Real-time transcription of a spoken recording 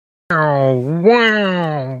Oh,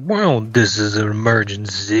 wow, wow, this is an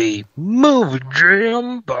emergency movie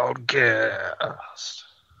jam podcast.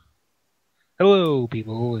 Hello,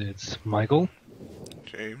 people, it's Michael,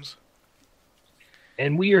 James.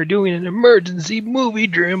 and we are doing an emergency movie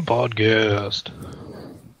jam podcast.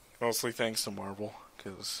 Mostly thanks to Marvel,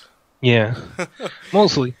 because... Yeah,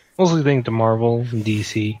 mostly thanks to Marvel and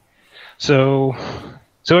DC. So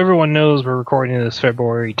everyone knows we're recording this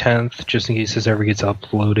February 10th, just in case this ever gets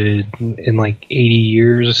uploaded in like 80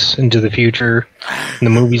 years into the future, and the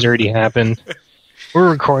movie's already happened. We're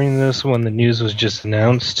recording this when the news was just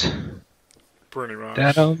announced. Pretty much.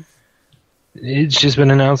 That it's just been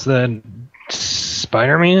announced that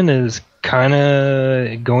Spider-Man is kind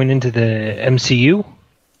of going into the MCU.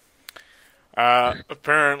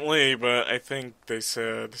 Apparently, but I think they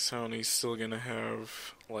said Sony's still gonna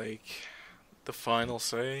have, like, the final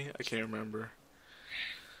say? I can't remember.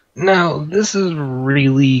 Now, this is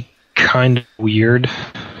really kind of weird.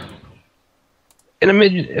 And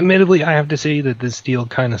admittedly, I have to say that this deal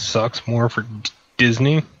kind of sucks more for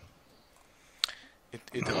Disney.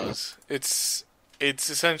 It does. It's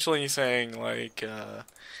essentially saying, like,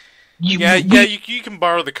 You can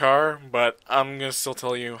borrow the car, but I'm gonna still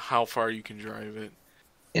tell you how far you can drive it.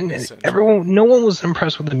 And no one was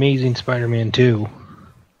impressed with Amazing Spider-Man 2.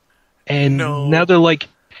 And now they're like,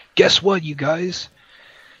 guess what, you guys?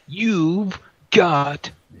 You've got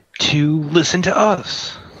to listen to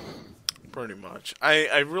us. Pretty much.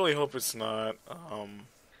 I really hope it's not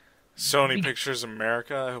Sony Pictures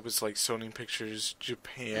America. I hope it's like Sony Pictures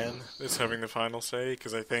Japan that's having the final say,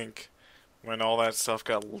 because I think when all that stuff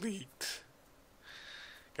got leaked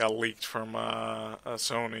from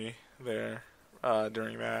Sony there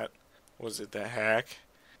during that, was it that hack?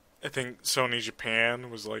 I think Sony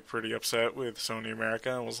Japan was like pretty upset with Sony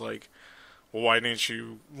America and was like, well, why didn't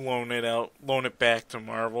you loan it back to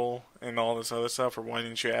Marvel and all this other stuff, or why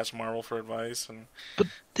didn't you ask Marvel for advice? But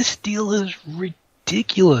this deal is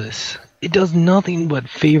ridiculous. It does nothing but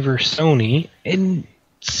favor Sony, and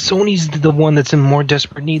Sony's the one that's in more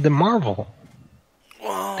desperate need than Marvel.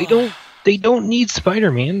 Well, They don't need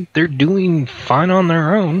Spider-Man. They're doing fine on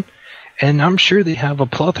their own, and I'm sure they have a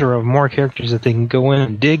plethora of more characters that they can go in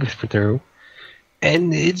and dig through.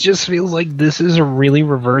 And it just feels like this is a really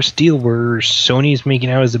reverse deal where Sony's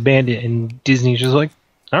making out as a bandit and Disney's just like,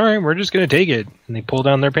 all right, we're just going to take it. And they pull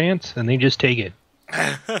down their pants and they just take it.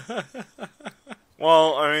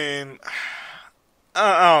 well, I mean,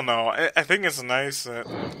 I don't know. I think it's nice that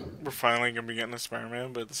we're finally going to be getting a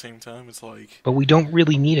Spider-Man, but at the same time, it's like... But we don't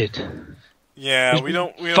really need it. Yeah, There's we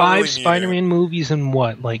don't really five need Spider-Man movies in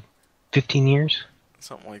what, like 15 years?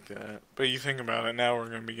 Something like that. But you think about it, now we're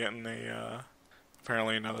going to be getting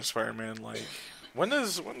apparently another Spider-Man, like... When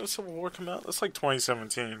does Civil War come out? That's like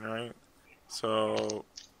 2017, right? So,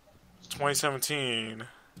 2017,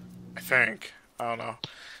 I think. I don't know.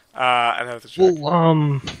 I'd have to check.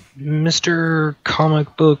 Well, Mr.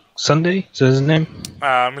 Comic Book Sunday, is that his name?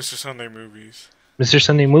 Mr. Sunday Movies. Mr.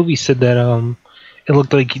 Sunday Movies said that it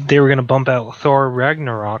looked like they were going to bump out Thor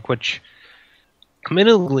Ragnarok, which,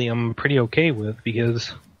 admittedly, I'm pretty okay with,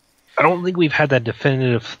 because I don't think we've had that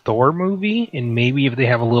definitive Thor movie, and maybe if they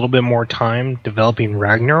have a little bit more time developing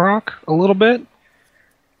Ragnarok a little bit,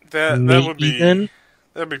 that would be then.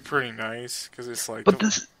 That'd be pretty nice, because it's like but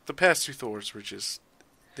the past two Thors were just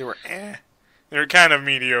they were kind of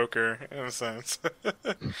mediocre in a sense.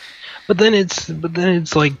 but then it's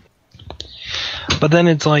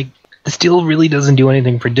like this deal really doesn't do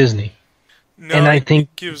anything for Disney. No, and I think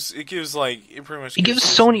it gives like it pretty much it gives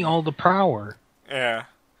Sony all the power. Yeah.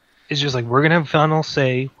 It's just like, we're going to have final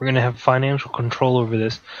say, we're going to have financial control over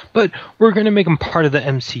this, but we're going to make them part of the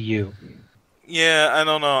MCU. Yeah, I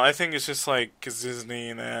don't know. I think it's just like, because Disney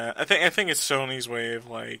and that. I think it's Sony's way of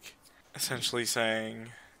like, essentially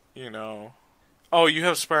saying, you know, oh, you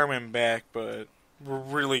have Spider-Man back, but we're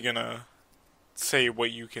really going to say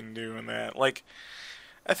what you can do in that. Like,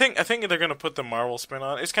 I think they're going to put the Marvel spin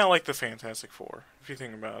on it. It's kind of like the Fantastic Four, if you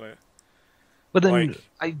think about it. But then,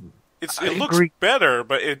 like, it looks better,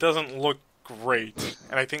 but it doesn't look great,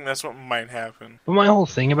 and I think that's what might happen. But my whole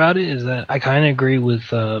thing about it is that I kind of agree with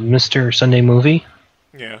Mr. Sunday Movie.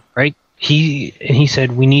 Yeah. Right? He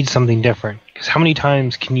said we need something different, because how many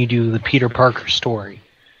times can you do the Peter Parker story?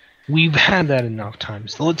 We've had that enough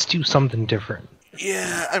times, so let's do something different.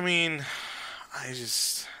 Yeah, I mean,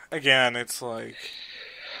 again, it's like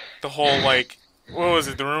the whole like. What was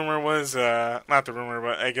it? The rumor was, not the rumor,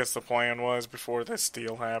 but I guess the plan was before this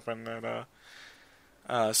deal happened that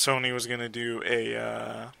Sony was going to do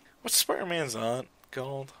what's Spider-Man's aunt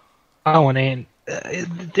called? Oh,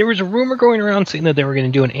 there was a rumor going around saying that they were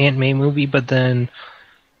going to do an Aunt May movie, but then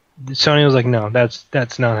Sony was like, no,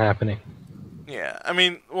 that's not happening. Yeah,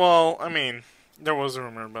 there was a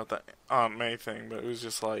rumor about that Aunt May thing, but it was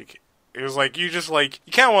just like, you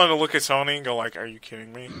kind of want to look at Sony and go like, are you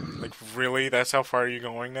kidding me? Like, really? That's how far you're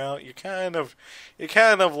going now? You're kind of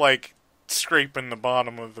like scraping the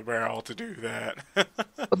bottom of the barrel to do that.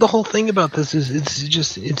 But the whole thing about this is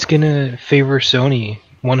it's gonna favor Sony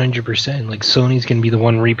 100%. Like Sony's gonna be the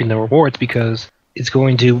one reaping the rewards because it's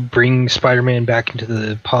going to bring Spider-Man back into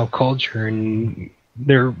the pop culture, and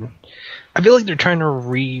I feel like they're trying to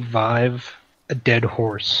revive a dead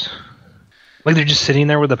horse. Like they're just sitting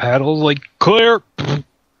there with the paddles, like clear. Yeah,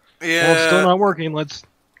 well, it's still not working. Let's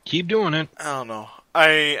keep doing it. I don't know.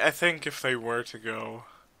 I think if they were to go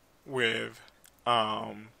with,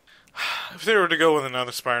 if they were to go with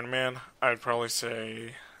another Spider-Man, I'd probably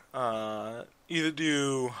say, either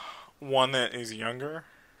do one that is younger,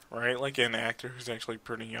 right? Like an actor who's actually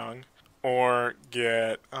pretty young, or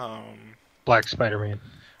get, Black Spider-Man.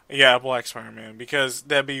 Yeah, Black Spider-Man, because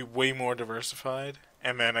that'd be way more diversified,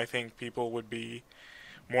 and then I think people would be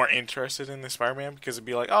more interested in the Spider-Man because it'd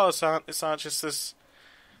be like, oh, it's not just this,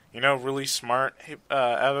 really smart,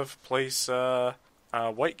 out of place,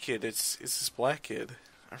 white kid. It's this black kid.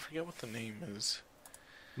 I forget what the name is.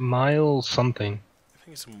 Miles something. I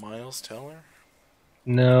think it's Miles Teller.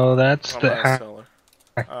 No, that's Not the. Miles Teller.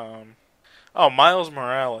 Miles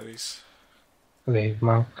Morales. Okay,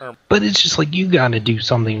 Miles. But it's just like you got to do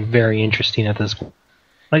something very interesting at this point.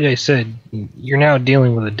 Like I said, you're now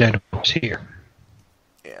dealing with a dead horse here.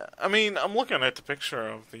 Yeah, I'm looking at the picture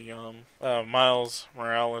of the Miles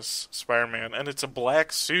Morales Spider-Man, and it's a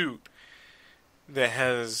black suit that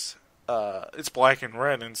has it's black and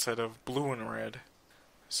red instead of blue and red.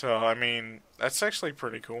 So that's actually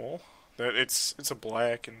pretty cool. That it's a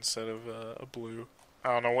black instead of a blue.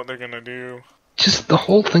 I don't know what they're gonna do. Just the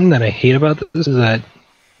whole thing that I hate about this is that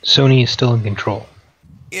Sony is still in control.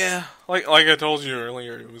 Yeah, like I told you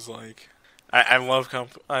earlier, it was like I love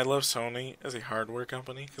Sony as a hardware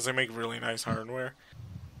company because they make really nice hardware.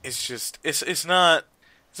 It's just it's not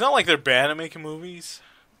like they're bad at making movies,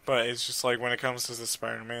 but it's just like when it comes to the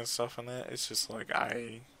Spider-Man stuff and that, it's just like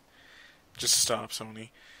I just stop Sony.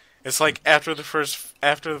 It's like after the first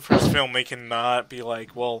film, they cannot be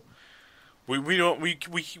like, well, we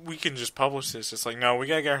can just publish this. It's like, no, we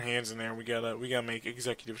gotta get our hands in there. We gotta make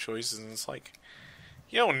executive choices, and it's like,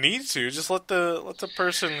 you don't need to. Just let the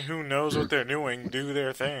person who knows what they're doing do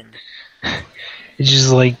their thing. It's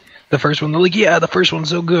just like the first one. They're like, yeah, the first one's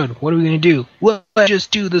so good. What are we gonna do? Let's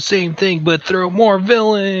just do the same thing, but throw more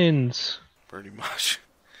villains. Pretty much.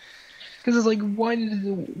 Because it's like, what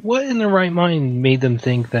in their right mind made them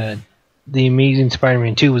think that the Amazing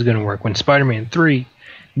Spider-Man 2 was gonna work when Spider-Man 3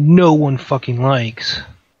 no one fucking likes?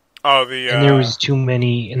 Oh, and there was too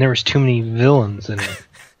many villains in it.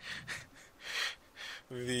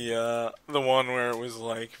 The one where it was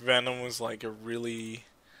like Venom was like a really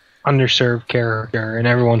underserved character, and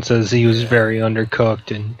everyone says he was very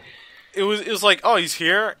undercooked, and it was like, oh, he's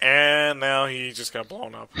here, and now he just got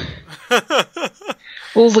blown up.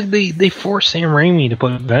 Well, it's like they forced Sam Raimi to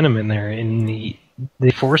put Venom in there, and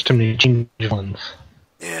they forced him to change ones.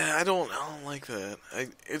 Yeah, I don't like that.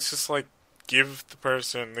 It's just like, give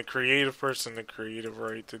the creative person the creative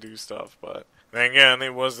right to do stuff, but then again,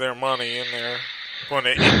 it was their money, and they're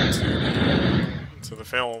putting it into the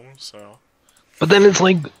film, so. But then it's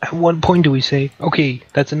like, at what point do we say, okay,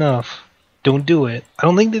 that's enough, don't do it? I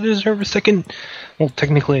don't think they deserve a second, well,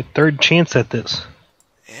 technically a third chance at this.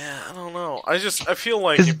 Yeah, I don't know. I feel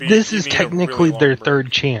like because this is technically really their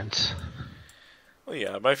third chance. Well,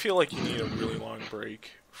 yeah, but I feel like you need a really long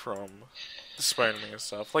break from the Spider-Man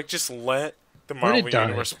stuff. Like, just let the Marvel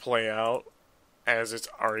Universe play out as it's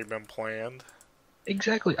already been planned.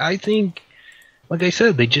 Exactly. I think, like I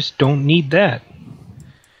said, they just don't need that.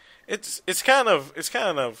 It's kind of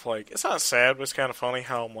like, it's not sad, but it's kind of funny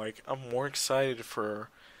how I'm more excited for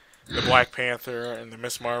the Black Panther and the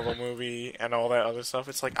Miss Marvel movie and all that other stuff.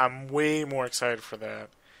 It's like I'm way more excited for that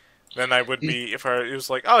than I would be if it was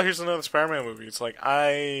like, oh, here's another Spider-Man movie. It's like,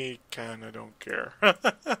 I kind of don't care.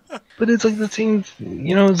 But it's like the same,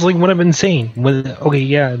 it's like what I've been saying. Okay,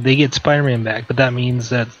 yeah, they get Spider-Man back, but that means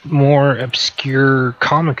that more obscure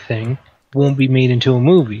comic thing won't be made into a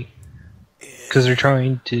movie. Because they're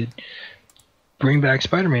trying to bring back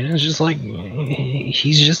Spider-Man. And it's just like, it's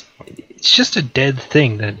just a dead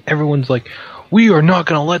thing that everyone's like, we are not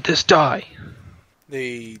going to let this die.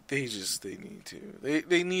 They need to.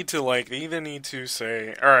 They need to, like, they either need to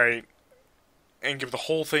say, alright, and give the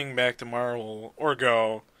whole thing back to Marvel, or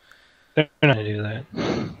go. They're not going to do that.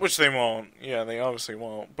 Which they won't. Yeah, they obviously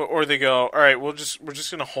won't. Or they go, alright, we're just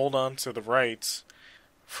going to hold on to the rights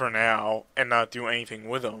for now and not do anything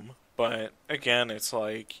with them. But again, it's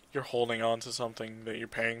like you're holding on to something that you're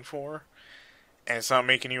paying for, and it's not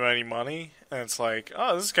making you any money. And it's like,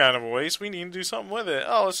 oh, this is kind of a waste. We need to do something with it.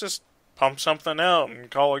 Oh, let's just pump something out and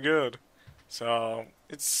call it good. So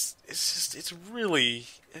it's really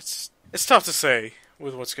it's tough to say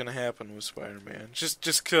with what's gonna happen with Spider-Man.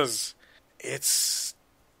 Just because it's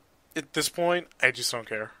at this point, I just don't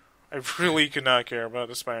care. I really could not care about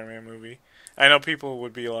the Spider-Man movie. I know people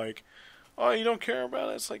would be like, "Oh, you don't care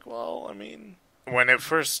about it?" It's like, well, I mean, when it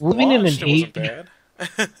first Living in launched, an it wasn't age,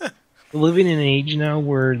 bad. living in an age now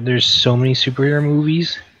where there's so many superhero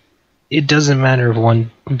movies, it doesn't matter if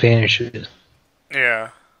one vanishes. Yeah,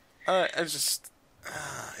 I just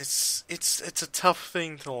it's a tough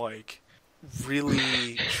thing to like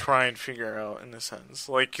really try and figure out in a sense,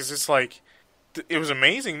 like, because it's like it was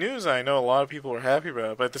amazing news. I know a lot of people were happy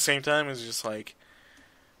about it, but at the same time, it's just like,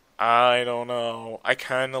 I don't know. I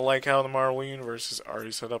kind of like how the Marvel Universe is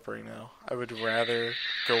already set up right now. I would rather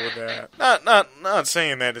go with that. Not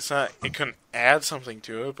saying that it's not. It couldn't add something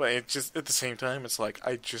to it, but it just at the same time, it's like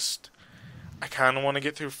I kind of want to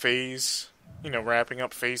get through phase, wrapping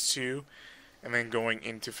up phase 2, and then going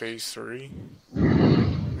into phase 3.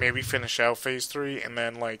 Maybe finish out phase 3, and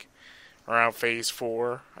then like around phase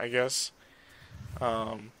 4, I guess.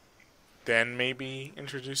 Then maybe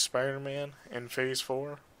introduce Spider-Man in phase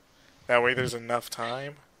 4. That way there's enough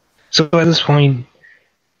time. So at this point,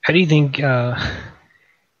 how do you think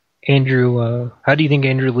Andrew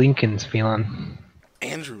Lincoln's feeling?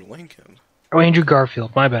 Andrew Lincoln? Oh, Andrew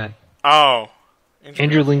Garfield, my bad. Oh.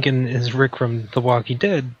 Andrew Lincoln is Rick from The Walking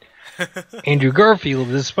Dead. Andrew Garfield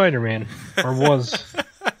is Spider-Man, or was.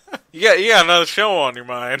 You got another show on your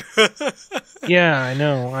mind. Yeah, I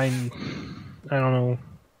know. I don't know.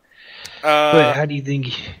 But how do you think?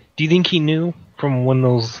 Do you think he knew from when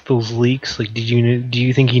those leaks? Like, do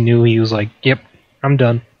you think he knew? He was like, "Yep, I'm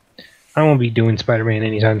done. I won't be doing Spider-Man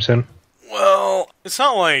anytime soon." Well, it's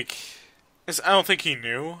not like I don't think he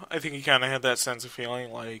knew. I think he kind of had that sense of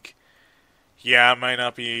feeling like, yeah, I might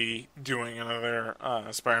not be doing another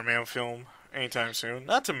Spider-Man film anytime soon.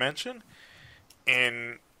 Not to mention,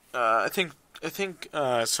 I think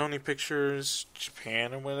Sony Pictures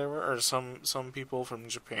Japan or whatever, or some people from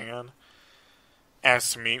Japan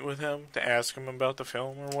asked to meet with him to ask him about the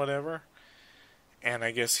film or whatever, and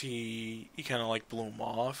I guess he kind of like blew him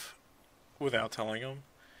off without telling him.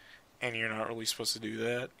 And you're not really supposed to do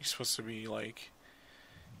that. You're supposed to be like,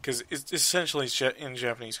 because it's essentially in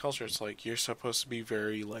Japanese culture, it's like you're supposed to be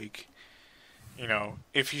very like,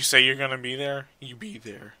 if you say you're gonna be there, you be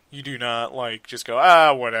there. You do not like just go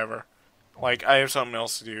whatever. Like, I have something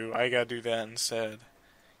else to do. I gotta do that instead.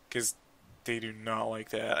 Because they do not like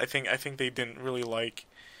that. I think they didn't really like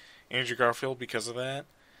Andrew Garfield because of that.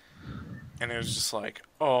 And it was just like,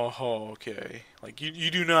 oh okay. Like, you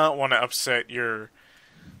do not want to upset your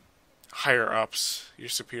higher ups, your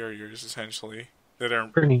superiors, essentially, that are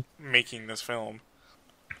making this film.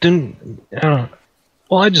 I don't know.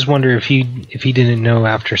 Well, I just wonder if he didn't know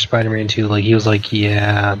after Spider-Man 2, like, he was like,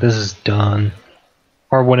 yeah, this is done.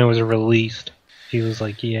 Or when it was released, he was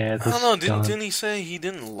like, yeah, this is done. I don't know, didn't he say he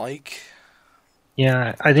didn't like...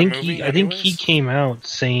 Yeah, I think he came out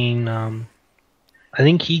saying,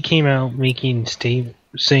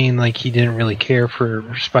 saying, like, he didn't really care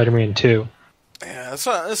for Spider-Man 2. Yeah, that's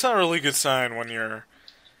not a really good sign when your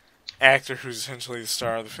actor who's essentially the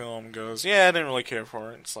star of the film goes, yeah, I didn't really care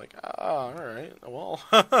for it. It's like, alright, well,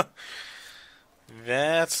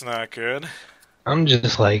 that's not good. I'm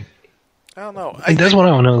just like... I don't know. That's what I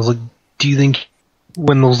don't know. Is like, do you think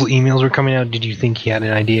when those emails were coming out, did you think he had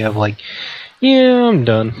an idea of like, yeah, I'm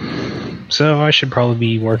done, so I should probably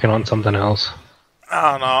be working on something else?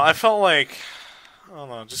 I don't know. I felt like, I don't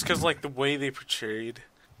know, just because like the way they portrayed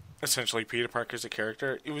essentially Peter Parker as a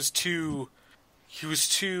character, he was too.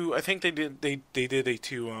 I think they did a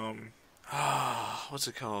too what's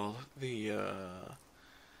it called?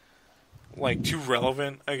 Like, too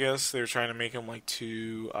relevant, I guess. They were trying to make him, like,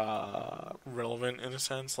 too relevant, in a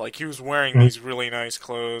sense. Like, he was wearing these really nice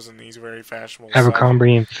clothes and these very fashionable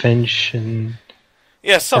Abercrombie and Finch and...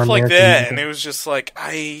 Yeah, stuff like that, and it was just like,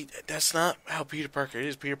 that's not how Peter Parker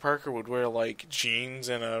is. Peter Parker would wear, like, jeans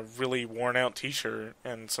and a really worn-out t-shirt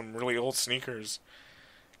and some really old sneakers.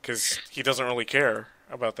 Because he doesn't really care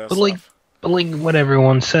about that stuff. But, like, what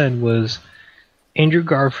everyone said was... Andrew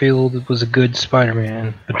Garfield was a good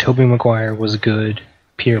Spider-Man, but Tobey Maguire was a good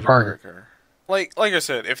Peter Parker. Like I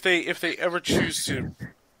said, if they ever choose to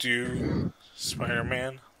do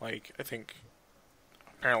Spider-Man, like I think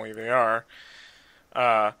apparently they are,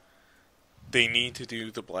 they need to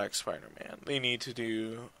do the Black Spider-Man. They need to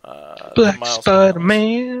do the Black Miles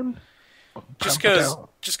Spider-Man. Just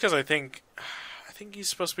because I think he's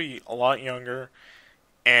supposed to be a lot younger,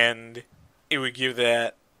 and it would give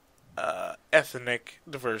that ethnic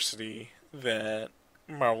diversity that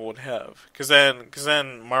Marvel would have. Because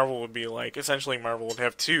then Marvel would be like, essentially Marvel would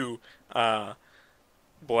have two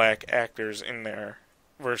black actors in there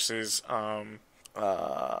versus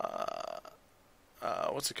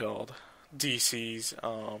what's it called? DC's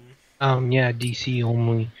Yeah, DC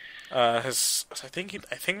only. Has I think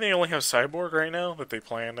they only have Cyborg right now that they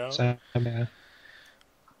planned out. So, yeah.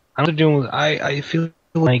 I'm doing. I feel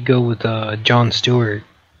like I go with John Stewart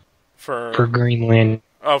for Green Lantern.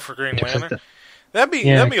 Oh, for Green Lantern, that'd be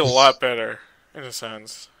a lot better in a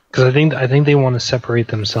sense. Because I think they want to separate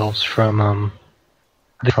themselves from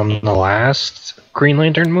the last Green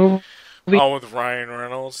Lantern movie. Oh, with Ryan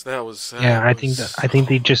Reynolds, I think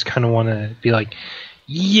they just kind of want to be like,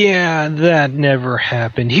 yeah, that never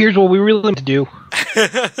happened. Here's what we really want to do.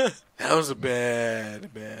 That was a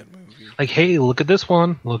bad movie. Like, hey, look at this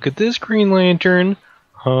one. Look at this Green Lantern.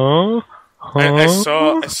 Huh? I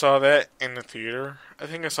saw that in the theater. I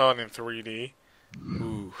think I saw it in 3D.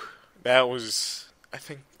 Ooh, that was. I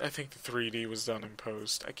think the 3D was done in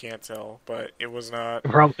post. I can't tell, but it was not.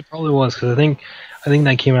 It probably was, because I think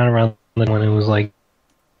that came out around when it was like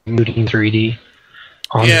moving 3D.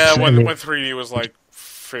 Yeah, when 3D was like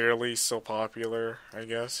fairly still popular, I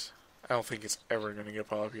guess. I don't think it's ever going to get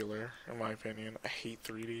popular, in my opinion. I hate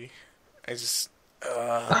 3D. I just...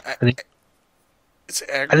 it's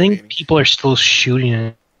aggravating. I think people are still shooting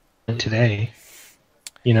it today.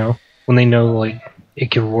 You know? When they know, like,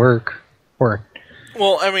 it could work.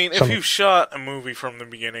 Well, I mean, if you shot a movie from the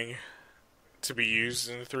beginning to be used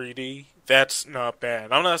in 3D, that's not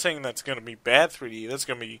bad. I'm not saying that's going to be bad 3D. That's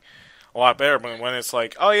going to be a lot better. But when it's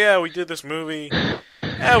like, oh yeah, we did this movie...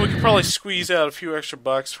 Yeah, we could probably squeeze out a few extra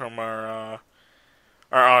bucks from our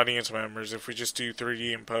audience members if we just do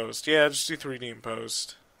 3D in post. Yeah, just do 3D in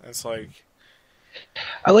post. It's like...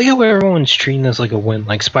 I like how everyone's treating this like a win.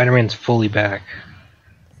 Like, Spider-Man's fully back.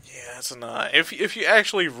 Yeah, it's not. If you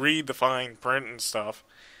actually read the fine print and stuff,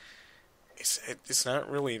 it's not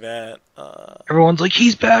really that... Everyone's like,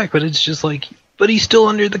 he's back, but it's just like... But he's still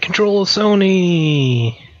under the control of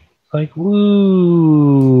Sony! Like,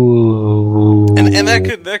 woo. And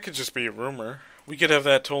that could just be a rumor. We could have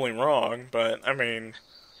that totally wrong, but I mean,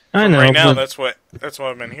 I know. Right now, that's what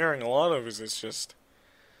I've been hearing a lot of. Is it's just,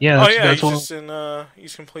 he's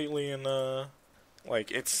completely in like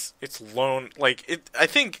it's loan like it. I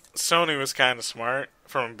think Sony was kind of smart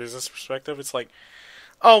from a business perspective. It's like,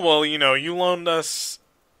 oh well, you loaned us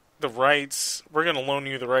the rights. We're gonna loan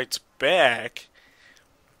you the rights back,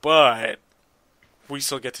 but we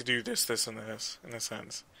still get to do this, and this, in a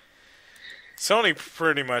sense. Sony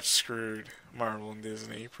pretty much screwed Marvel and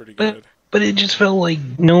Disney pretty good. But it just felt like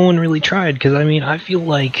no one really tried, because, I mean, I feel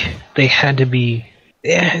like they had to be...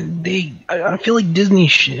 I feel like Disney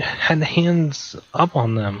had the hands up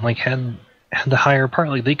on them, like, had the higher part.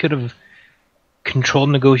 Like, they could have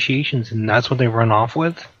controlled negotiations, and that's what they run off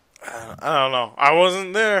with. I don't know. I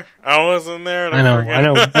wasn't there. I know.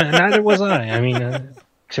 Neither was I. I mean...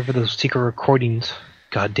 Except for those secret recordings.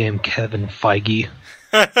 Goddamn Kevin Feige.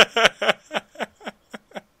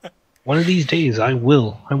 One of these days, I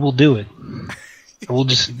will do it. I will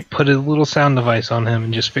just put a little sound device on him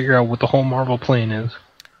and just figure out what the whole Marvel plan is.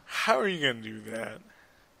 How are you going to do that?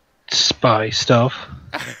 Spy stuff.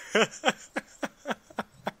 I'm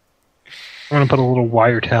going to put a little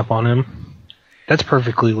wiretap on him. That's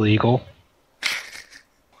perfectly legal.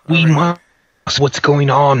 We must... What's going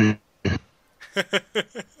on?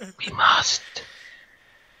 We must.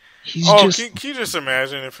 Can you just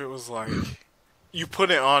imagine if it was like you put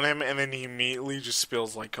it on him and then he immediately just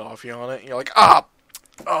spills like coffee on it and you're like,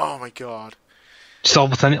 oh my god. Just all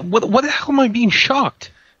of a sudden, what the hell am I being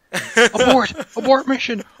shocked? Abort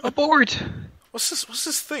mission, abort. What's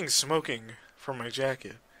this thing smoking from my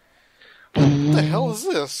jacket? What the hell is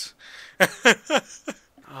this?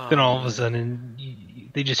 Then all of a sudden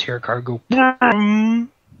they just hear a car go.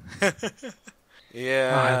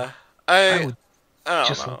 Yeah, I would I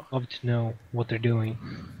just don't know. love to know what they're doing.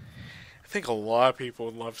 I think a lot of people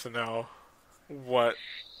would love to know what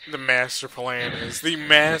the master plan is. The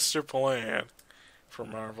master plan for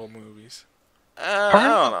Marvel movies. I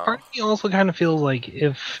don't know. Part of me also kind of feels like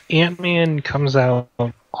if Ant-Man comes out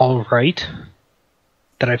all right,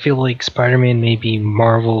 that I feel like Spider-Man may be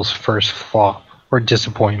Marvel's first flop or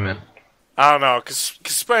disappointment. I don't know, because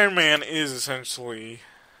Spider-Man is essentially...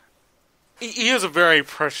 He is a very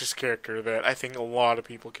precious character that I think a lot of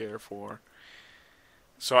people care for.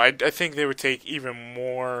 So I think they would take even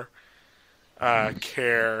more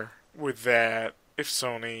care with that if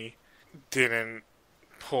Sony didn't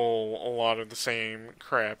pull a lot of the same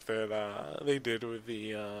crap that they did with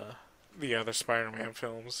the other Spider-Man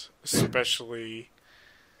films, especially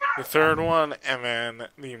the third one and then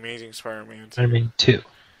the Amazing Spider-Man 2. Spider-Man 2.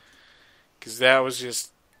 Because that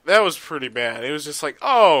was pretty bad. It was just like,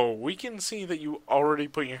 oh, we can see that you already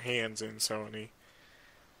put your hands in, Sony.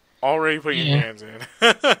 Already put your hands in.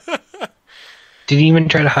 Didn't even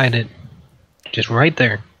try to hide it. Just right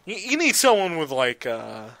there. You need someone with like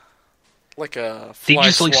a fly They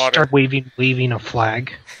just like swatter. start waving a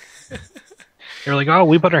flag. They're like, oh,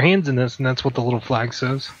 we put our hands in this, and that's what the little flag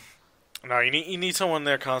says. No, you need someone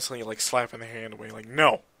there constantly like slapping their hand away. Like,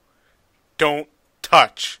 no, don't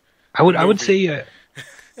touch. I would say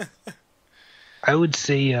I would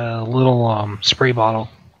say a little spray bottle.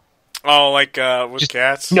 Oh, like with Just,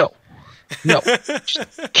 cats? No. No,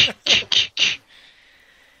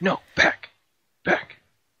 back.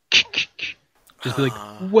 Just be like,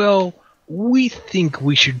 well, we think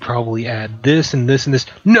we should probably add this and this and this.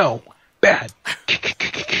 No, bad.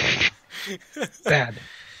 Bad.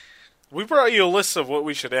 We brought you a list of what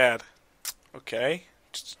we should add. Okay.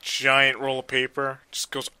 Just a giant roll of paper. Just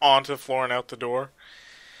goes onto the floor and out the door.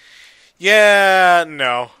 Yeah,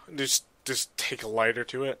 no. Just take a lighter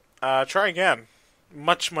to it. Try again.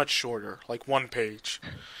 Much, much shorter. Like 1 page.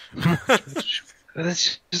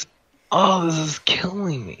 That's just, oh, this is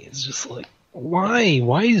killing me. It's just like, why?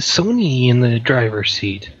 Why is Sony in the driver's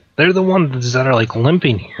seat? They're the ones that are like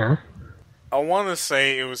limping here. I want to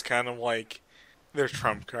say it was kind of like their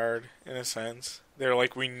trump card, in a sense. They're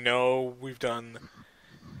like, we know we've done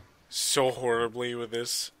so horribly with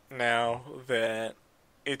this now that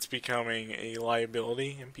it's becoming a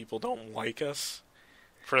liability and people don't like us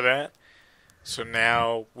for that. So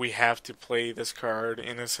now we have to play this card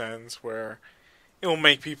in a sense where it will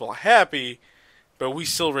make people happy, but we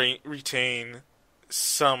still retain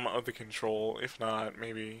some of the control, if not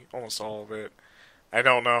maybe almost all of it. I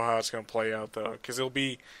don't know how it's going to play out, though, because it'll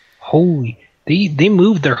be... Holy, they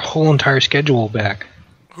moved their whole entire schedule back.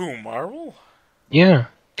 Who, Marvel? Yeah.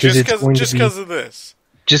 Just because of this?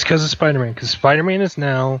 Just because of Spider-Man, because Spider-Man is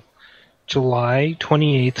now July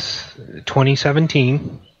 28th,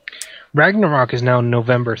 2017. Ragnarok is now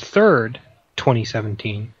November 3rd,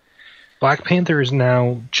 2017. Black Panther is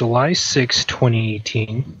now July 6th,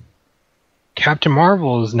 2018. Captain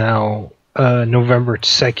Marvel is now November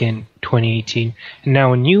 2nd, 2018. And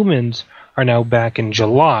now Inhumans are now back in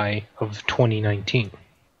July of 2019.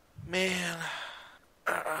 Man.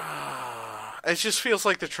 It just feels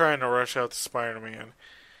like they're trying to rush out the Spider-Man.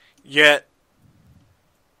 Yet,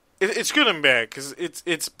 it's good and bad, because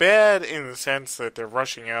it's bad in the sense that they're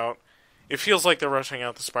rushing out. It feels like they're rushing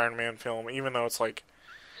out the Spider-Man film, even though it's like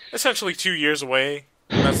essentially 2 years away.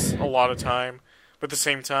 And that's a lot of time. But at the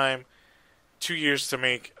same time, 2 years to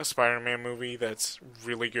make a Spider-Man movie that's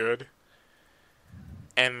really good.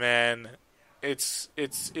 And then it's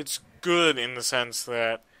good in the sense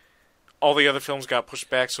that all the other films got pushed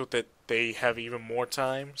back so that they have even more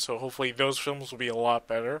time. So hopefully those films will be a lot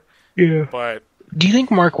better. Yeah. But do you think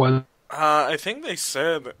Mark Webb... I think they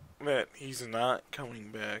said that he's not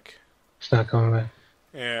coming back. He's not coming back.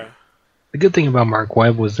 Yeah. The good thing about Mark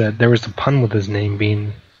Webb was that there was a pun with his name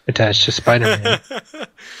being attached to Spider-Man.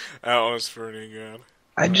 That was pretty good.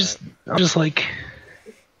 I'm just like,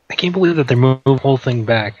 I can't believe that they moved the whole thing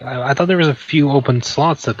back. I thought there was a few open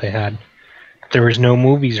slots that they had. There was no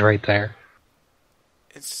movies right there.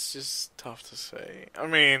 It's just tough to say. I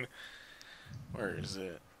mean, where is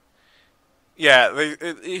it? Yeah,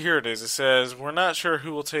 here it is. It says, we're not sure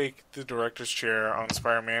who will take the director's chair on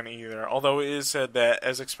Spider-Man either, although it is said that,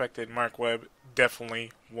 as expected, Mark Webb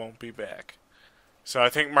definitely won't be back. So I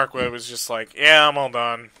think Mark Webb is just like, yeah, I'm all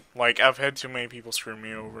done. Like, I've had too many people screw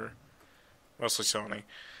me over. Mostly Sony.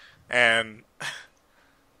 And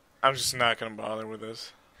I'm just not going to bother with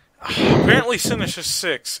this. Apparently Sinister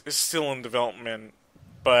 6 is still in development,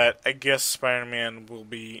 but I guess Spider-Man will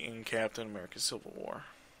be in Captain America Civil War.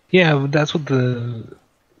 Yeah, that's what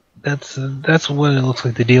that's what it looks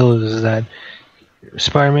like the deal is that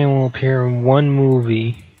Spider-Man will appear in one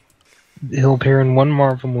movie. He'll appear in one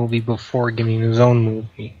Marvel movie before getting his own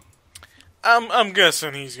movie. I'm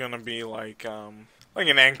guessing he's gonna be like an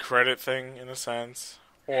end credit thing in a sense,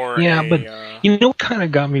 or but you know what kind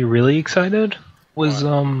of got me really excited was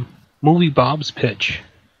movie Bob's pitch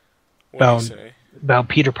about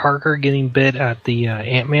Peter Parker getting bit at the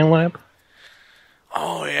Ant-Man lab.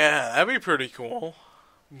 Oh yeah, that'd be pretty cool.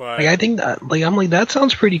 But like, I think that, like, I'm like, that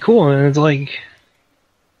sounds pretty cool, and it's like,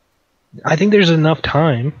 I think there's enough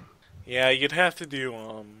time. Yeah, you'd have to do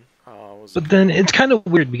was it? But then it's kind of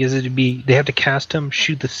weird because they have to cast him,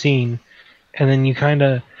 shoot the scene, and then you kind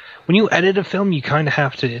of when you edit a film, you kind of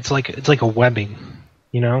have to. It's like a webbing,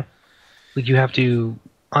 you know, like you have to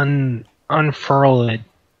unfurl it,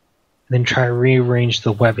 then try to rearrange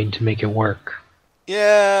the webbing to make it work.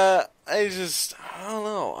 Yeah, I don't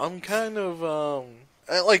know. I'm kind of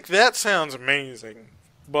like that sounds amazing,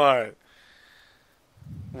 but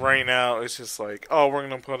right now it's just like, oh, we're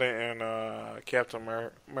gonna put it in Captain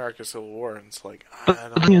America: Civil War, and it's like I But the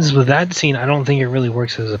don't thing is, know. with that scene, I don't think it really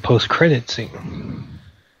works as a post-credit scene.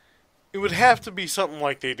 It would have to be something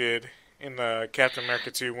like they did in Captain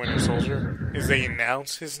America 2: Winter Soldier, is they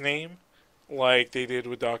announce his name like they did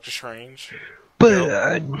with Doctor Strange. But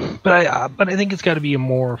Yep. but I think it's got to be a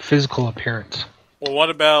more physical appearance. Well, what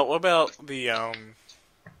about the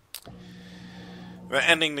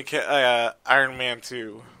ending to Iron Man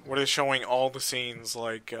 2, where they're showing all the scenes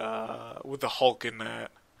like with the Hulk in that.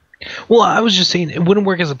 Well, I was just saying it wouldn't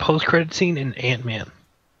work as a post-credit scene in Ant-Man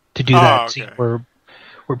to do Oh, that okay. scene where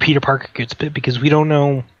Peter Parker gets bit because we don't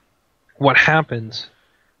know what happens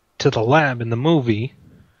to the lab in the movie.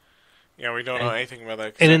 Yeah, we don't know anything about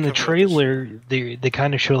that. 'Cause And that in the comes out trailer, they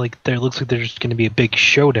kind of show like there looks like there's going to be a big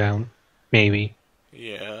showdown. Maybe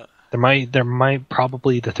Yeah. there might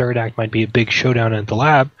probably the third act might be a big showdown at the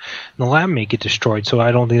lab, and the lab may get destroyed. So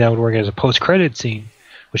I don't think that would work as a post-credit scene,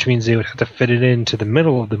 which means they would have to fit it into the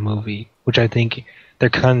middle of the movie, which I think they're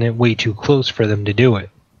kind of way too close for them to do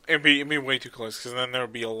it. It'd be way too close, because then there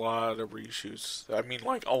would be a lot of reshoots. I mean,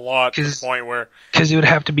 like, a lot to the point where Because it would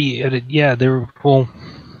have to be at well.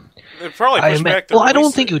 they'd probably push back the I don't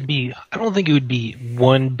release think date. it would be. I don't think it would be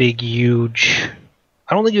one big huge.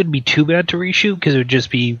 I don't think it would be too bad to reshoot because it would just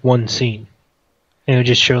be one scene, and it would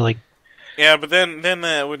just show like. Yeah, but then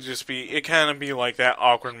that would just be, it kind of be like that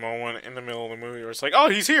awkward moment in the middle of the movie where it's like, oh,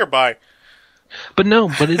 he's here, bye. But no,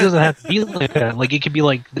 but it doesn't have to be like that. Like it could be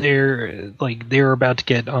like they're about to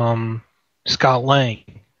get Scott Lang,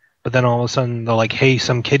 but then all of a sudden they're like, hey,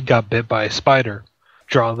 some kid got bit by a spider.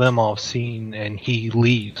 Draw them off scene, and he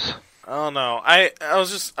leaves. I don't know. I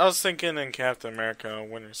was thinking in Captain America: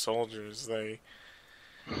 Winter Soldiers, they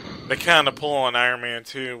kind of pull on Iron Man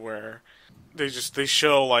 2, where they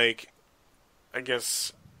show, like, I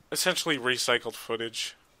guess essentially recycled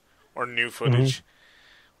footage or new footage,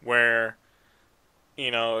 where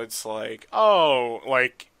it's like, oh,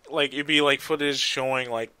 like it'd be like footage showing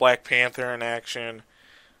like Black Panther in action,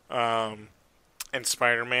 and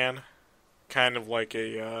Spider-Man, kind of like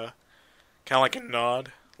a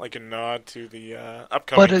nod to the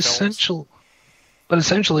upcoming films. But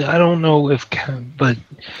essentially, I don't know if. But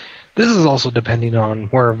this is also depending on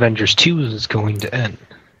where Avengers 2 is going to end.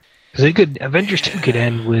 Because Avengers 2 could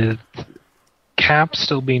end with Cap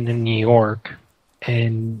still being in New York,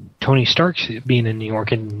 and Tony Stark being in New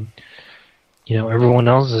York, and everyone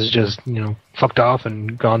else is just fucked off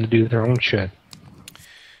and gone to do their own shit.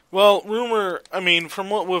 Well, from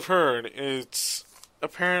what we've heard, it's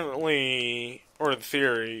apparently, or the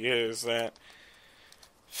theory is that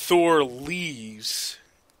Thor leaves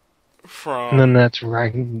from. And then that's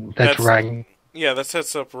Ragn. Yeah, that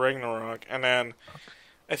sets up Ragnarok, and then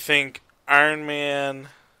I think Iron Man,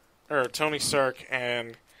 or Tony Stark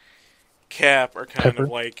and Cap are kind Pepper? of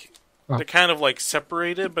like, they're kind of like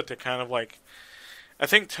separated, but they're kind of like, I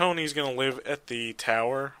think Tony's gonna live at the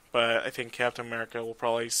tower, but I think Captain America will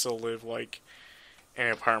probably still live like in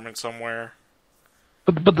an apartment somewhere.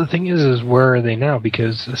 But the thing is where are they now?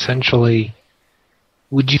 Because essentially,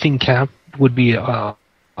 would you think Cap would be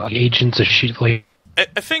Agents of S.H.I.E.L.D.?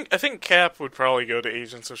 I think Cap would probably go to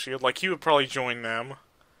Agents of S.H.I.E.L.D. Like, he would probably join them,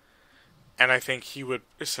 and I think he would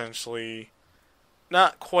essentially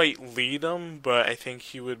not quite lead them, but I think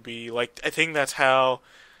he would be like, I think that's how.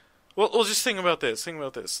 Well, just think about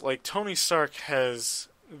this. Like, Tony Stark has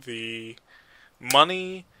the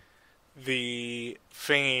money, the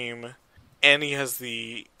fame, and he has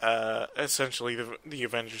the essentially the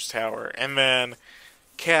Avengers Tower. And then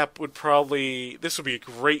Cap would probably, this would be a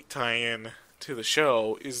great tie-in to the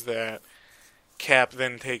show, is that Cap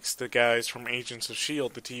then takes the guys from Agents of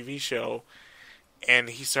S.H.I.E.L.D., the TV show, and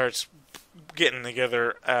he starts getting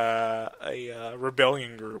together a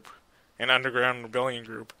rebellion group, an underground rebellion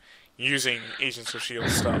group, using Agents of S.H.I.E.L.D.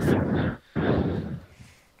 stuff.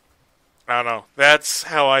 I don't know. That's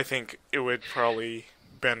how I think it would probably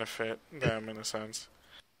benefit them in a sense.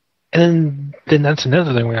 And then that's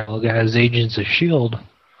another thing we have to look at as Agents of S.H.I.E.L.D.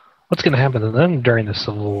 What's going to happen to them during the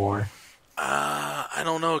Civil War? I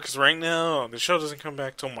don't know, because right now the show doesn't come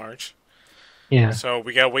back till March. Yeah. So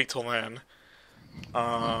we gotta wait till then.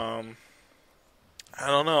 I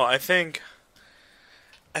don't know. I think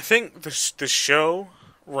I think the show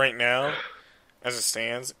right now, as it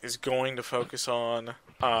stands, is going to focus on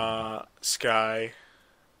Skye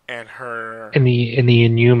and her In the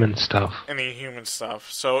Inhuman stuff. and the human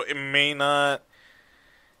stuff. So it may not.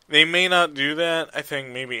 They may not do that. I think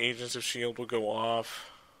maybe Agents of S.H.I.E.L.D. will go off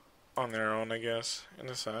on their own, I guess, in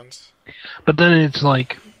a sense. But then it's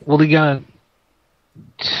like, well, they got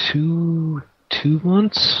two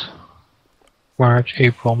months? March,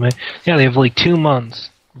 April, May. Yeah, they have like 2 months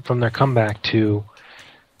from their comeback to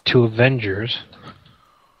Avengers.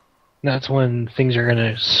 That's when things are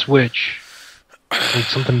gonna switch. Like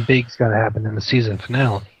something big's gotta happen in the season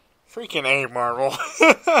finale. Freaking A, Marvel.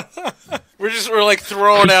 We're like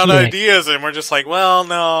throwing out ideas, and we're just like, well,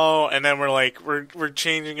 no, and then we're like, we're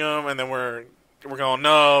changing them, and then we're going,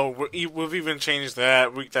 no, we've even changed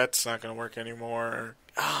that. That's not gonna work anymore.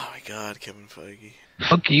 Oh my God, Kevin Feige.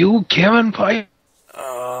 Fuck you, Kevin Feige.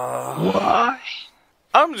 Why?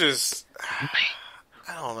 I'm just, I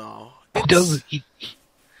don't know. He does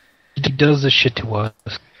this shit to us.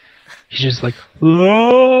 He's just like,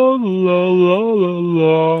 la la la la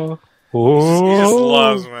la. Oh. He just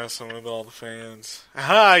loves messing with all the fans.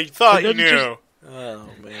 Aha! You thought you knew. Oh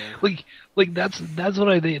man. Like that's what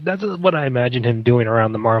I think. That's what I imagine him doing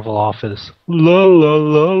around the Marvel office. La la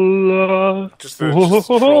la la. Just a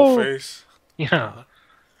troll face. Yeah.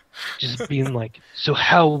 Just being like, so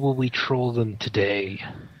how will we troll them today?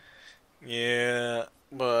 Yeah,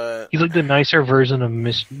 but he's like the nicer version of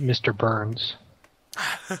Mr. Burns.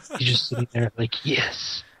 He's just sitting there like,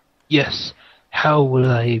 yes. How will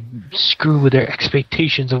I screw with their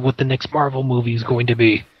expectations of what the next Marvel movie is going to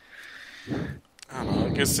be? I don't know. I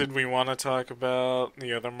guess did we want to talk about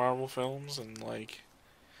the other Marvel films and like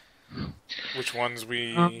which ones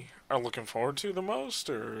we are looking forward to the most,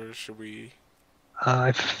 or should we?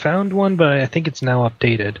 I found one, but I think it's now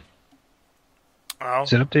updated. Oh.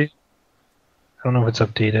 Is it updated? I don't know if it's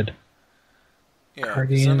updated. Yeah,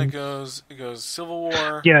 Guardian. then it goes Civil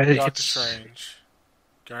War, Yeah, Doctor Strange,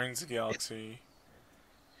 Guardians of the Galaxy.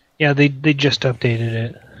 Yeah, they just updated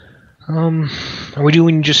it. Are we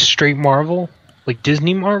doing just straight Marvel? Like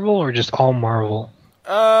Disney Marvel, or just all Marvel?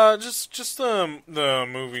 Just the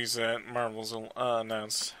movies that Marvel's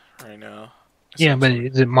announced right now. Yeah, but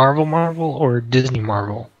is it Marvel or Disney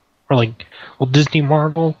Marvel? Or like, well, Disney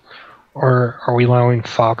Marvel, or are we allowing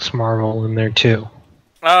Fox Marvel in there too?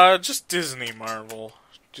 Just Disney Marvel.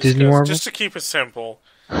 Disney Marvel? Just to keep it simple.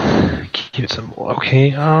 Keep it simple.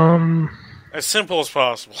 Okay, as simple as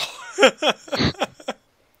possible.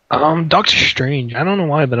 Doctor Strange. I don't know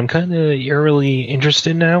why, but I'm kind of eerily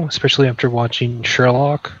interested now, especially after watching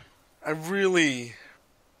Sherlock. I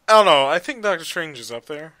don't know. I think Doctor Strange is up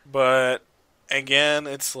there, but again,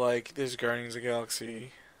 it's like there's Guardians of the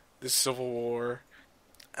Galaxy, there's Civil War.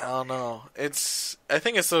 I don't know. I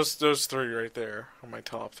think it's those three right there are my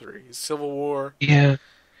top three: Civil War, Yeah.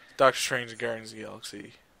 Doctor Strange, and Guardians of the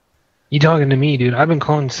Galaxy. You talking to me, dude? I've been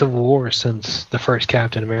calling Civil War since the first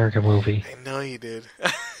Captain America movie. I know you did.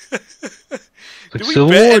 Like, Did we Civil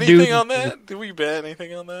bet War, anything dude. on that? Did we bet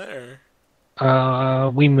anything on that? Or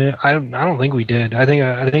I don't think we did. I think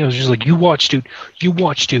it was just like, you watch, dude.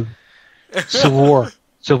 Civil War,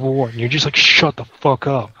 and you're just like, shut the fuck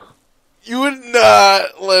up. You would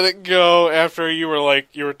not let it go after you were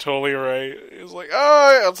totally right. It was like,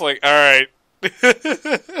 oh, I was like, all right.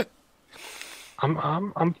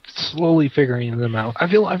 I'm slowly figuring them out. I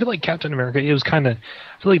feel like Captain America. I feel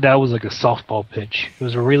like that was like a softball pitch. It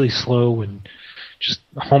was a really slow and just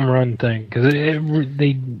home run thing because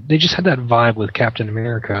they just had that vibe with Captain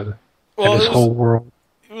America and his whole world.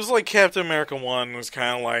 It was like Captain America 1 was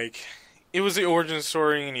kind of like, it was the origin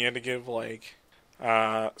story and you had to give like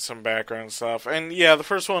some background stuff. And yeah, the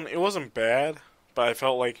first one, it wasn't bad, but I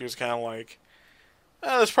felt like it was kind of like,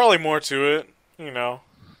 there's probably more to it, you know.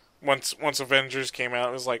 Once Avengers came out,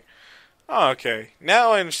 it was like, oh, okay.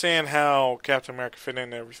 Now I understand how Captain America fit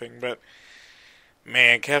into everything, but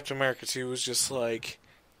man, Captain America 2 was just like,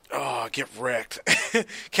 oh, get wrecked.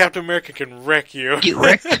 Captain America can wreck you. Get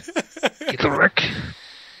wrecked. Get wrecked.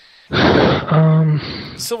 I'm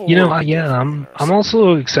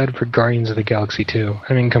also excited for Guardians of the Galaxy 2.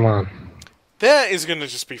 I mean, come on. That is gonna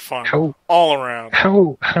just be fun all around.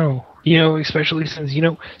 How? Especially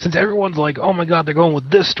since everyone's like, oh my god, they're going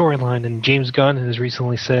with this storyline, and James Gunn has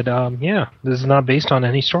recently said, yeah, this is not based on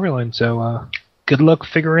any storyline, so good luck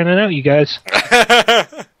figuring it out, you guys.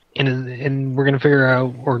 and we're gonna figure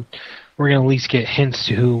out, or we're gonna at least get hints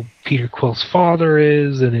to who Peter Quill's father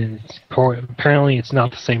is, and apparently it's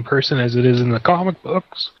not the same person as it is in the comic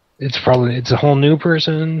books. It's a whole new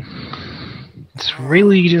person. It's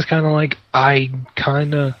really just kind of like, I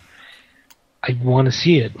kind of I want to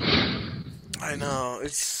see it. I know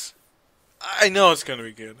it's gonna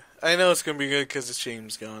be good. I know it's gonna be good because it's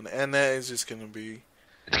James Gunn, and that is just gonna be.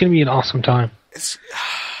 It's gonna be an awesome time. It's.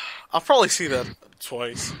 I'll probably see that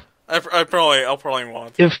twice. I'll probably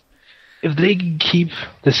want. If they keep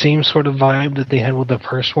the same sort of vibe that they had with the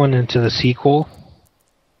first one into the sequel,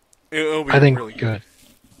 It'll be I think really good.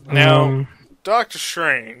 Now, Doctor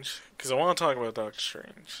Strange, because I want to talk about Doctor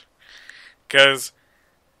Strange. Because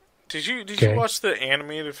did you watch the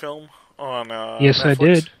animated film on? Yes, Netflix? I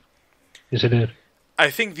did. Yes, I did. I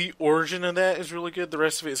think the origin of that is really good. The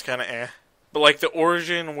rest of it is kind of eh. But like the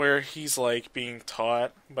origin where he's like being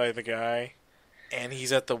taught by the guy, and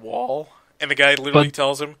he's at the wall, and the guy literally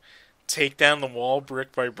tells him, "Take down the wall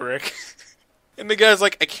brick by brick," and the guy's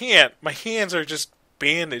like, "I can't. My hands are just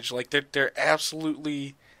bandaged. Like they're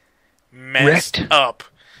absolutely messed Wrecked. up."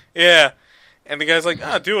 Yeah, and the guy's like,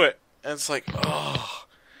 do it," and it's like, oh,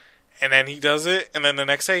 and then he does it, and then the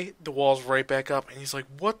next day the wall's right back up, and he's like,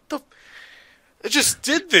 "What the." I just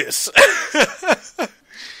did this.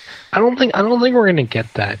 I don't think we're gonna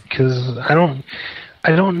get that because I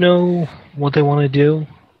don't know what they want to do.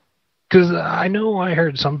 Because I know I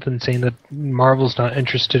heard something saying that Marvel's not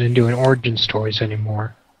interested in doing origin stories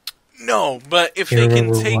anymore. No, but if they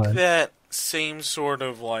can take that same sort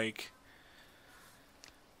of like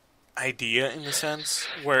idea in the sense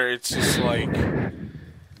where it's just like.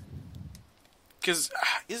 Because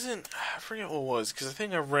I forget what it was, because I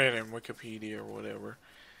think I read in Wikipedia or whatever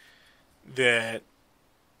that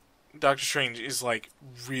Doctor Strange is like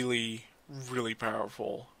really, really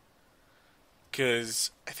powerful. Because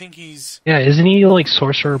I think he's... Yeah, isn't he like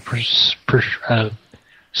Sorcerer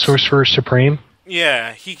Supreme?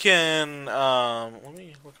 Yeah, he can... let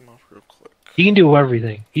me look him up real quick. He can do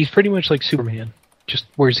everything. He's pretty much like Superman, just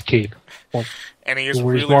wears a cape. Well, and he has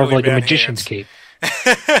wears really, more really of like a bad magician's hands. cape.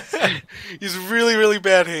 He's really, really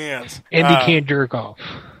bad hands. And he can't jerk off.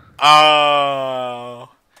 Oh.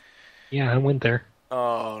 Yeah, I went there.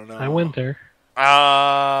 Oh, no. I went there.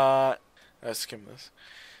 Let's skim this.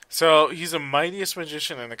 So, he's the mightiest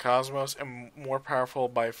magician in the cosmos and more powerful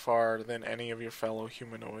by far than any of your fellow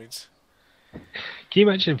humanoids. Can you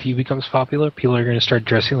imagine if he becomes popular? People are going to start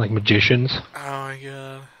dressing like magicians. Oh my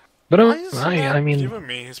god. But I mean, giving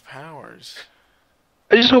me his powers.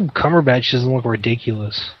 I just hope Cumberbatch doesn't look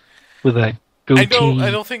ridiculous with that goatee.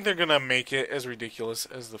 I don't think they're gonna make it as ridiculous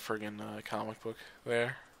as the friggin' comic book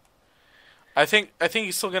there. I think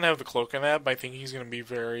he's still gonna have the cloak in that, but I think he's gonna be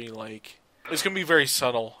very like it's gonna be very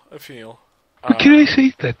subtle. I feel. But can I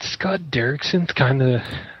say that Scott Derrickson's kind of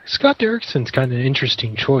an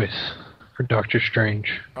interesting choice for Doctor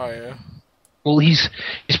Strange. Oh yeah. Well, he's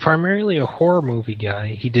primarily a horror movie guy.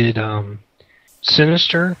 He did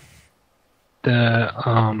Sinister,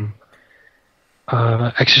 the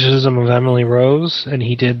Exorcism of Emily Rose, and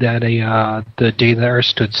he did that the Day the Earth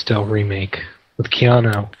Stood Still remake with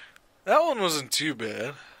Keanu. That one wasn't too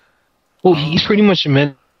bad. Well, he's pretty much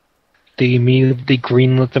admitted they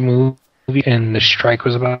greenlit the movie, and the strike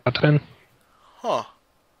was about to end. Huh.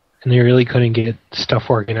 And they really couldn't get stuff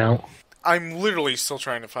working out. I'm literally still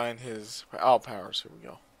trying to find his powers. Here we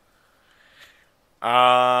go.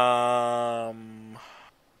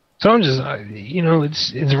 So I'm just,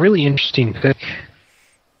 it's a really interesting pick.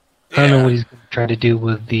 I don't know what he's going to try to do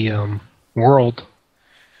with the world.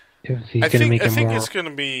 If he's going to make it more... I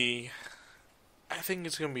think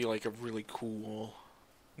it's going to be like a really cool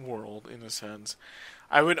world in a sense.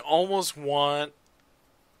 I would almost want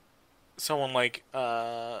someone like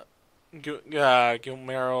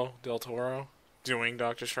Guillermo del Toro doing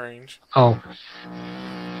Doctor Strange. Oh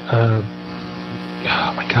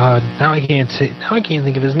my God! Now I can't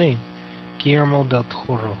think of his name. Guillermo del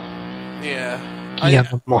Toro. Yeah.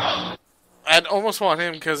 Guillermo. I'd almost want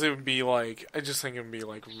him because it would be like I just think it would be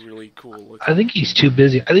like really cool looking. I think he's too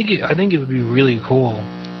busy. I think it would be really cool.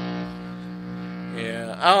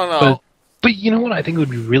 Yeah, I don't know. But you know what I think would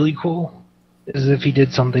be really cool is if he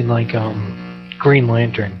did something like Green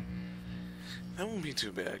Lantern. That wouldn't be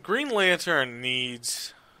too bad. Green Lantern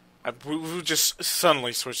needs. We just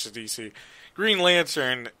suddenly switched to DC. Green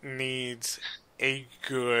Lantern needs a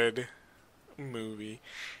good movie.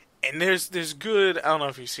 And there's good. I don't know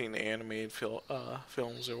if you've seen the animated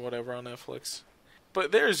films or whatever on Netflix,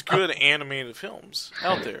 but there's good animated films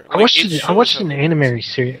out there. I watched an anime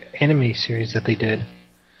series that they did.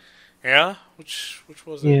 Yeah, which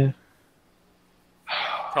was it? Yeah,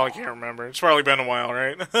 probably can't remember. It's probably been a while,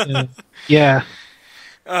 right? Yeah.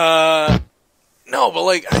 No, but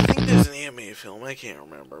like I think there's an animated film. I can't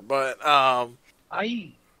remember, but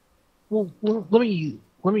let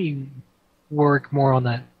me work more on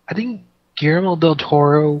that. I think Guillermo del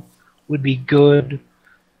Toro would be good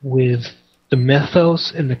with the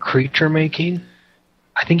mythos and the creature making.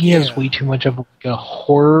 I think he has way too much of a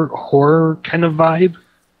horror kind of vibe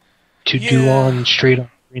to do on straight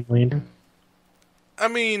on Green Lantern. I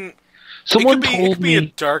mean, someone it told could be a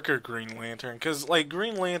darker Green Lantern, because like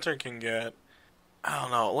Green Lantern can get, I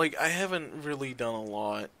don't know, like I haven't really done a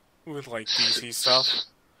lot with like DC stuff.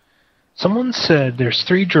 Someone said there's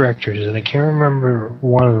 3 directors, and I can't remember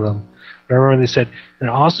one of them. But I remember they said an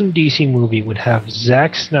awesome DC movie would have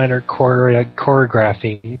Zack Snyder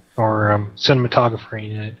choreographing or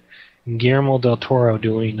cinematography in it, and Guillermo del Toro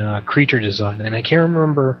doing creature design. And I can't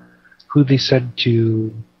remember who they said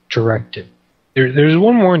to direct it. There's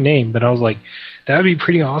one more name, but I was like, that would be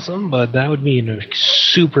pretty awesome, but that would be a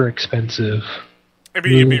super expensive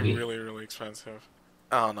movie. It'd be really, really expensive.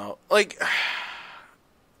 I don't know. Like,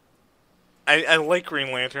 I like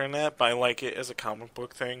Green Lantern in that, but I like it as a comic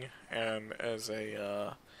book thing and as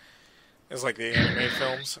like the animated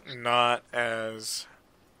films, not as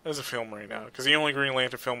a film right now. Because the only Green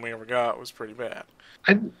Lantern film we ever got was pretty bad.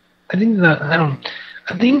 I don't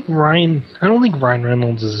think Ryan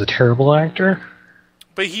Reynolds is a terrible actor.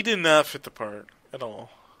 But he did not fit the part at all.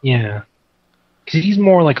 Yeah. Because he's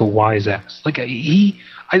more like a wise ass. Like, I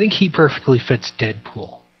think he perfectly fits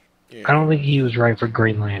Deadpool. Yeah. I don't think he was right for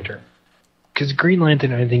Green Lantern. Because Green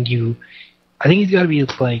Lantern, I think he's got to be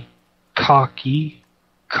like cocky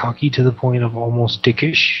to the point of almost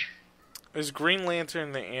dickish. Is Green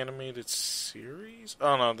Lantern the animated series?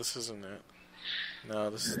 Oh no, this isn't it. No,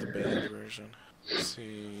 this is the bad version. Let's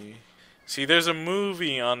see. See, there's a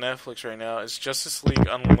movie on Netflix right now. It's Justice League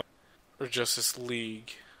Unlimited, or Justice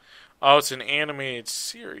League. Oh, it's an animated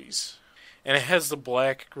series, and it has the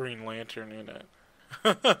Black Green Lantern in it.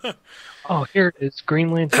 Oh, here it is.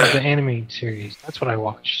 Green Lantern, the animated series. That's what I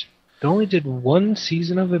watched. They only did 1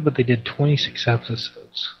 season of it, but they did 26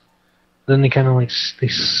 episodes. Then they kind of like they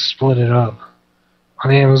split it up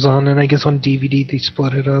on Amazon, and I guess on DVD they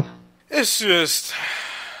split it up. It's just,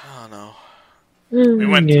 I don't know.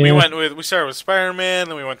 We started with Spider-Man,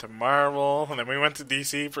 then we went to Marvel, and then we went to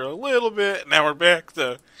DC for a little bit. And now we're back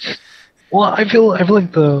to. Well, I feel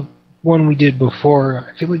like the one we did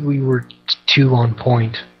before. I feel like we were too on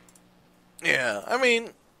point. Yeah, I mean,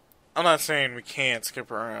 I'm not saying we can't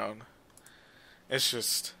skip around. It's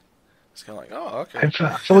just, it's kind of like, oh, okay. I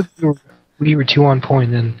feel like we were too on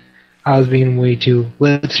point, and I was being way too.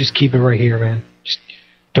 Let's just keep it right here, man. Just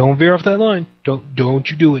don't veer off that line. Don't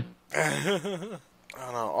you do it. I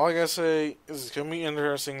don't know. All I gotta say is it's gonna be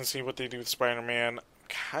interesting to see what they do with Spider-Man.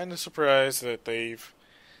 Kind of surprised that they've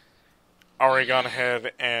already gone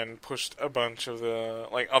ahead and pushed a bunch of the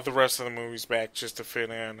rest of the movies back just to fit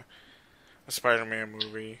in a Spider-Man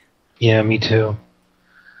movie. Yeah, me too.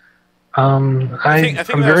 I'm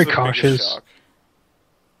very cautious.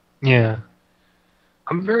 Yeah.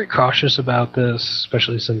 I'm very cautious about this,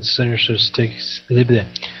 especially since Sinister Six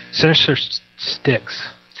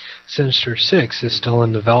is still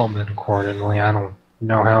in development accordingly. I don't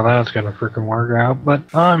know how that's going to freaking work out,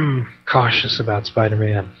 but I'm cautious about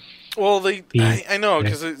Spider-Man. Well, I know,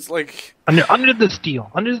 because it's like... Under this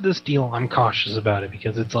deal, I'm cautious about it,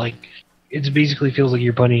 because it's like... It basically feels like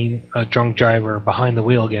you're putting a drunk driver behind the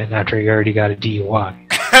wheel again after you already got a DUI.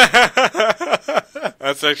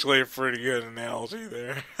 That's actually a pretty good analogy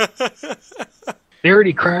there. They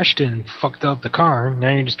already crashed and fucked up the car,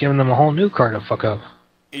 now you're just giving them a whole new car to fuck up.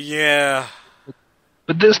 Yeah.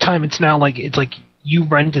 But this time it's like you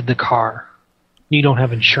rented the car, you don't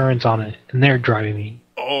have insurance on it, and they're driving me.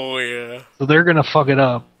 Oh, yeah. So they're gonna fuck it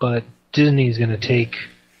up, but Disney's gonna have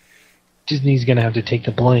to take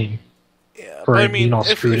the blame. Yeah, but I mean,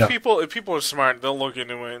 if people are smart, they'll look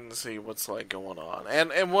into it and see what's like going on.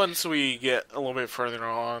 And once we get a little bit further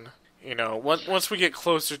on, once we get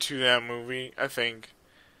closer to that movie, I think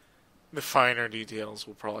the finer details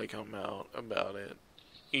will probably come out about it,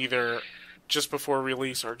 either just before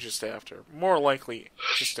release or just after. More likely,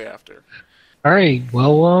 just after. All right.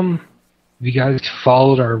 Well, you guys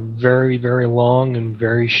followed our very, very long and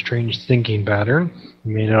very strange thinking pattern.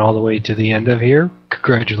 You made it all the way to the end of here.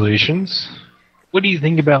 Congratulations. What do you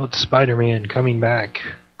think about Spider-Man coming back,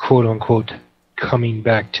 quote-unquote, coming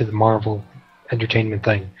back to the Marvel entertainment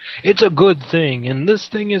thing? It's a good thing, and this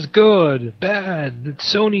thing is good, bad, that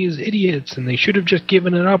Sony is idiots, and they should have just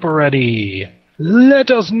given it up already. Let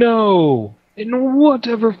us know, in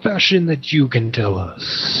whatever fashion that you can tell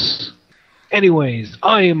us. Anyways,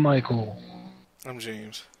 I am Michael. I'm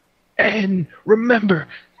James. And remember,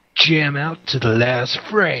 jam out to the last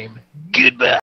frame. Goodbye.